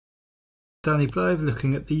Danny Blyth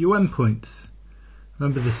looking at the Yuan points.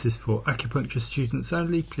 Remember, this is for acupuncture students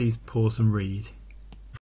only. Please pause and read.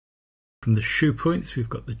 From the shu points, we've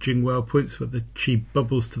got the Jingwao points where the qi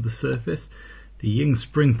bubbles to the surface, the Ying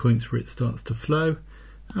spring points where it starts to flow,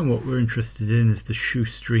 and what we're interested in is the shu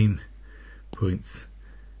stream points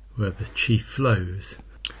where the qi flows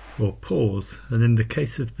or pours. And in the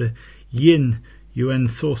case of the yin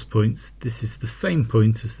Yuan-Source points, this is the same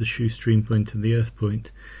point as the shu stream point and the earth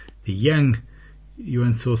point. The yang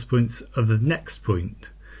Yuan-Source points are the next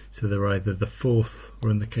point, so they're either the fourth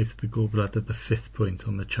or, in the case of the gallbladder, the fifth point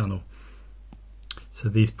on the channel. So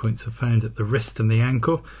these points are found at the wrist and the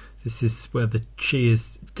ankle. This is where the qi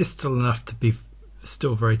is distal enough to be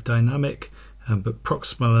still very dynamic, but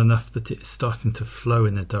proximal enough that it is starting to flow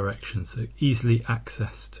in a direction, so easily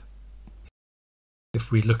accessed.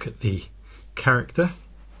 If we look at the character,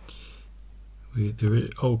 the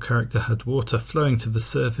old character had water flowing to the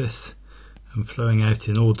surface and flowing out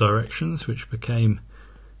in all directions, which became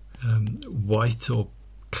white or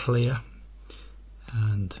clear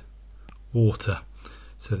and water.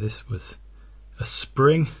 So this was a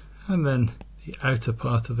spring, and then the outer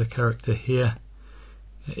part of the character here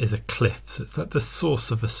is a cliff, so it's like the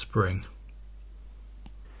source of a spring.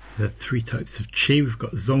 There are three types of qi. We've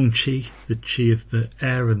got zong qi, the qi of the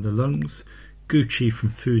air and the lungs, gu qi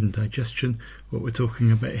from food and digestion. What we're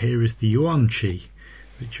talking about here is the yuan qi,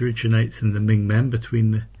 which originates in the Ming Men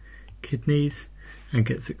between the kidneys and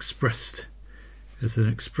gets expressed as an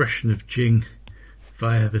expression of Jing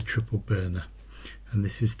via the triple burner. And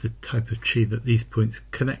this is the type of qi that these points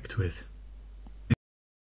connect with.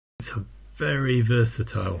 It's very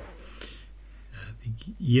versatile.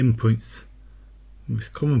 The yin points,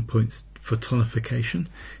 most common points for tonification.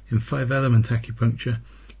 In 5-element acupuncture,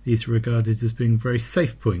 these are regarded as being very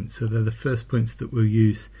safe points, so they're the first points that we'll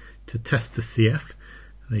use to test a CF.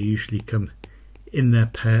 They usually come in their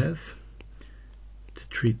pairs to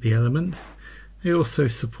treat the element. They also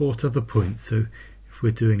support other points, so if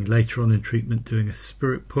we're doing later on in treatment, doing a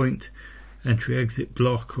spirit point, entry-exit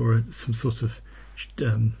block, or some sort of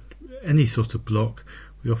any sort of block,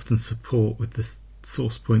 we often support with the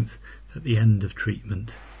source points at the end of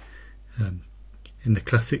treatment. In the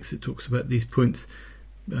classics, it talks about these points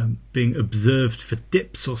being observed for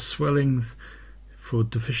dips or swellings, for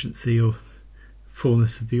deficiency or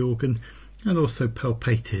fullness of the organ, and also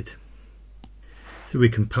palpated. So we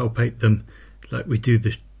can palpate them like we do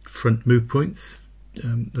the front mu points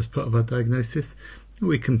as part of our diagnosis.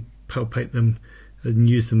 We can palpate them and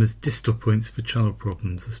use them as distal points for channel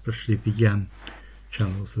problems, especially the yang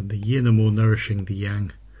channels, and the yin are more nourishing, the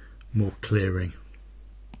yang more clearing.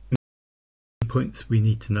 Points, we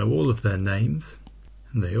need to know all of their names,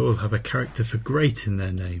 and they all have a character for great in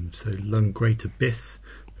their name. So lung, great abyss;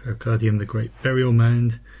 pericardium, the great burial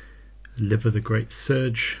mound; liver, the great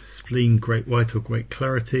surge; spleen, great white or great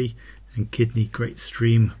clarity; and kidney, great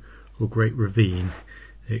stream or great ravine.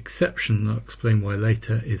 The exception, I'll explain why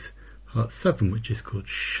later, is Heart 7, which is called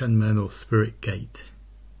Shenmen or Spirit Gate.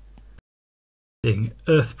 Being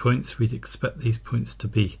earth points, we'd expect these points to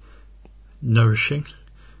be nourishing,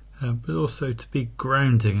 but also to be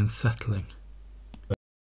grounding and settling.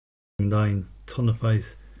 9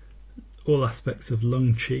 tonifies all aspects of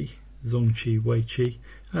lung qi, zong qi, wei qi,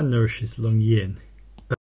 and nourishes lung yin.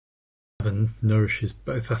 7 nourishes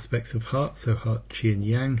both aspects of heart, so heart qi and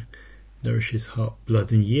yang, nourishes heart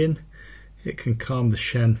blood and yin. It can calm the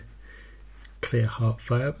shen, clear heart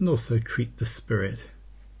fire, and also treat the spirit.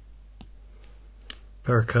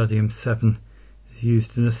 Pericardium 7 is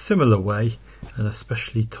used in a similar way and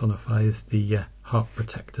especially tonifies the heart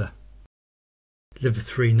protector. Liver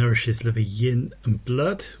 3 nourishes liver yin and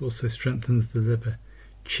blood, also strengthens the liver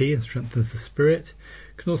qi and strengthens the spirit.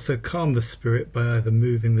 Can also calm the spirit by either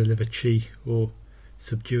moving the liver qi or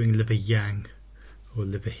subduing liver yang or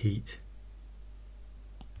liver heat.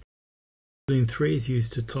 Spleen 3 is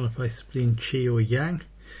used to tonify spleen qi or yang.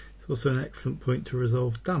 It's also an excellent point to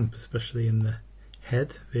resolve damp, especially in the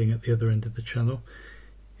head, being at the other end of the channel.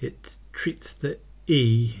 It treats the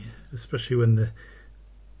E, especially when the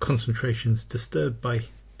concentration is disturbed by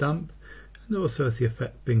damp, and also has the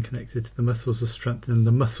effect, being connected to the muscles, of strengthening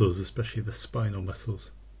the muscles, especially the spinal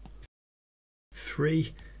muscles.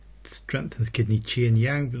 3 strengthens kidney qi and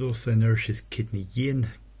yang, but also nourishes kidney yin,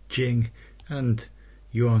 jing, and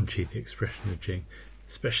yuan qi, the expression of jing.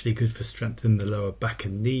 Especially good for strengthening the lower back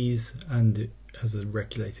and knees, and it has a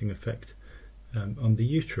regulating effect on the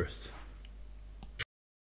uterus.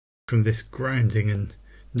 From this grounding and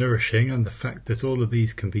nourishing, and the fact that all of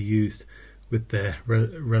these can be used with their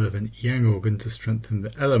relevant yang organ to strengthen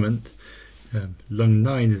the element, lung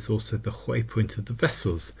 9 is also the hui point of the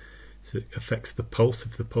vessels. So it affects the pulse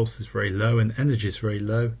if the pulse is very low and energy is very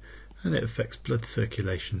low, and it affects blood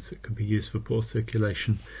circulation, so it can be used for poor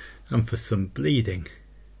circulation and for some bleeding.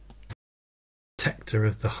 Protector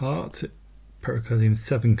of the heart, pericardium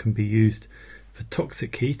 7 can be used for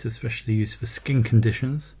toxic heat, especially used for skin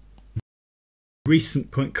conditions. Recent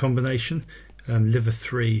point combination, liver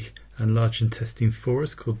 3 and large intestine 4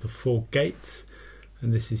 is called the 4 gates,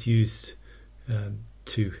 and this is used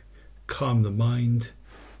to calm the mind,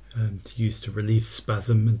 to use to relieve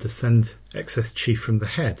spasm and to send excess chi from the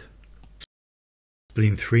head.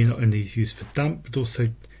 Spleen 3 not only is used for damp but also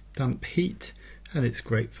damp heat, and it's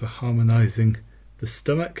great for harmonising the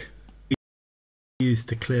stomach. Used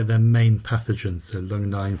to clear their main pathogens, so lung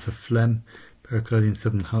 9 for phlegm, pericardium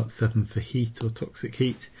 7, heart 7 for heat or toxic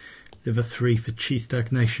heat, liver 3 for chi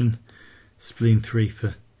stagnation, spleen 3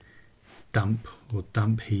 for damp or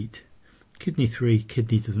damp heat, kidney 3,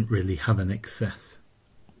 kidney doesn't really have an excess.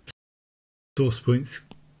 Source points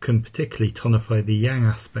can particularly tonify the yang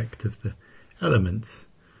aspect of the elements,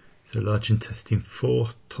 so large intestine 4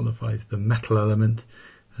 tonifies the metal element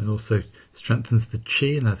and also strengthens the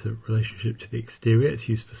chi and has a relationship to the exterior. It's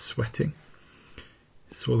used for sweating.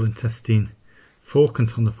 Small intestine 4 can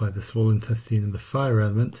tonify the small intestine and the fire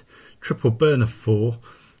element. Triple burner 4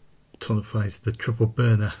 tonifies the triple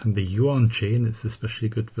burner and the yuan chi, and it's especially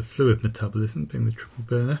good for fluid metabolism, being the triple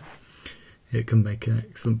burner. It can make an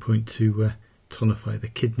excellent point to tonify the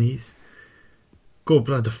kidneys.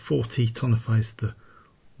 Gallbladder 40 tonifies the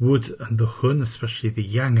wood and the hun, especially the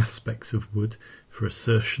yang aspects of wood, for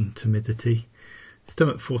assertion, timidity.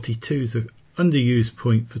 Stomach 42 is an underused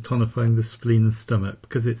point for tonifying the spleen and stomach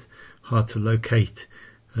because it's hard to locate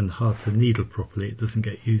and hard to needle properly. It doesn't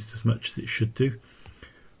get used as much as it should do.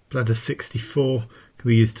 Bladder 64 can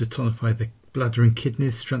be used to tonify the bladder and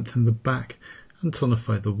kidneys, strengthen the back, and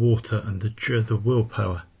tonify the water and the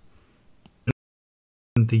willpower.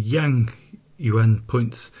 And the yang yuan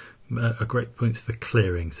points are great points for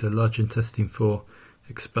clearing. So large intestine 4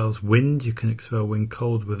 expels wind. You can expel wind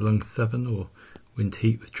cold with lung 7 or wind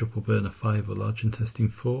heat with triple burner 5 or large intestine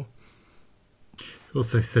 4. It's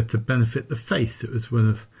also said to benefit the face. It was one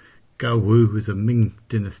of Gao Wu, who was a Ming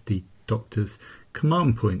dynasty doctor's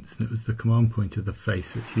command points, and it was the command point of the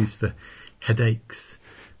face. So it's used for headaches,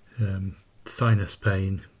 sinus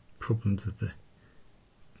pain, problems of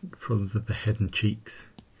the head and cheeks.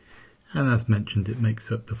 And as mentioned, it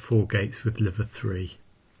makes up the 4 gates with liver 3.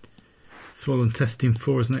 Small intestine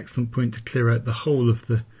 4 is an excellent point to clear out the whole of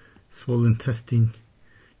the small intestine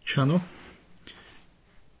channel.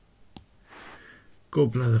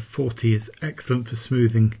 Gallbladder 40 is excellent for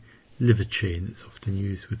smoothing liver chi, and it's often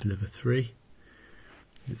used with liver 3.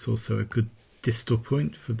 It's also a good distal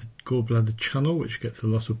point for the gallbladder channel, which gets a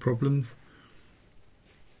lot of problems.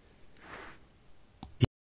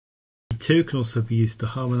 2 can also be used to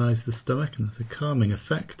harmonise the stomach and has a calming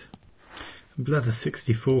effect. And bladder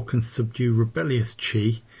 64 can subdue rebellious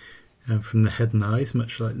chi from the head and eyes,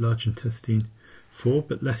 much like large intestine 4,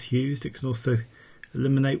 but less used. It can also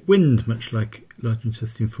eliminate wind, much like large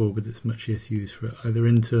intestine 4, but it's much less used for either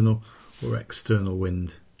internal or external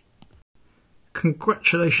wind.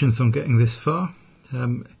 Congratulations on getting this far.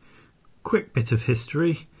 Quick bit of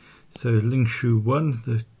history. So Ling Shu 1,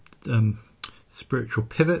 the spiritual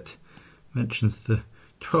pivot, mentions the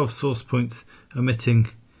 12 source points emitting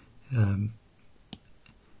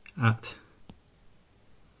at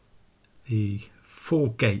the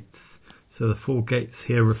 4 gates. So the 4 gates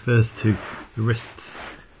here refers to the wrists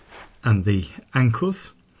and the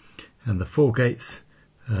ankles, and the 4 gates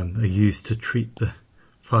are used to treat the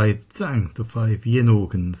 5 zang, the 5 yin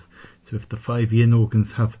organs. So if the 5 yin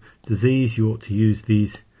organs have disease, you ought to use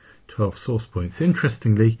these 12 source points.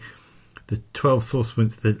 Interestingly, the 12 source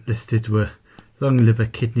points that listed were lung, liver,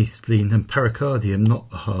 kidney, spleen and pericardium, not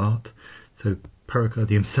the heart. So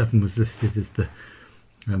pericardium 7 was listed as the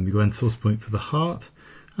Yuan-Source point for the heart,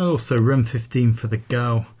 and also Ren 15 for the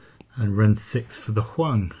Gao and Ren 6 for the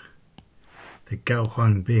Huang. The Gao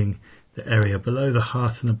Huang being the area below the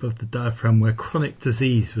heart and above the diaphragm where chronic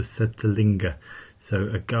disease was said to linger. So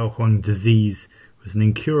a Gao Huang disease was an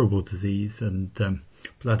incurable disease, and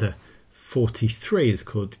bladder 43 is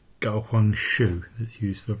called Gao Huang Shu. It's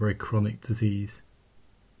used for very chronic disease.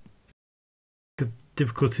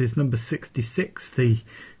 Difficulties number 66. The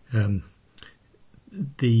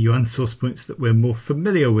Yuan source points that we're more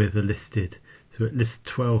familiar with are listed. So it lists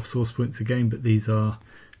 12 source points again, but these are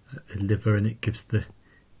a liver, and it gives the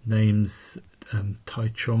names Tai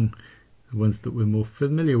Chong, the ones that we're more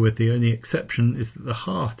familiar with. The only exception is that the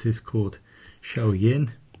heart is called Xiao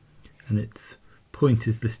Yin, and its point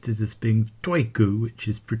is listed as being Duigu, which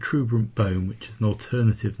is protuberant bone, which is an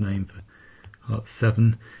alternative name for heart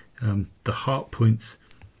 7. The heart points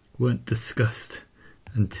weren't discussed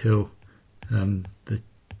until the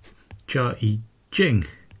Jia Yi Jing,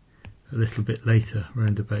 a little bit later,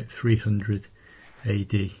 around about 300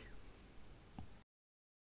 AD.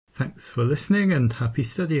 Thanks for listening and happy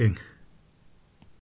studying.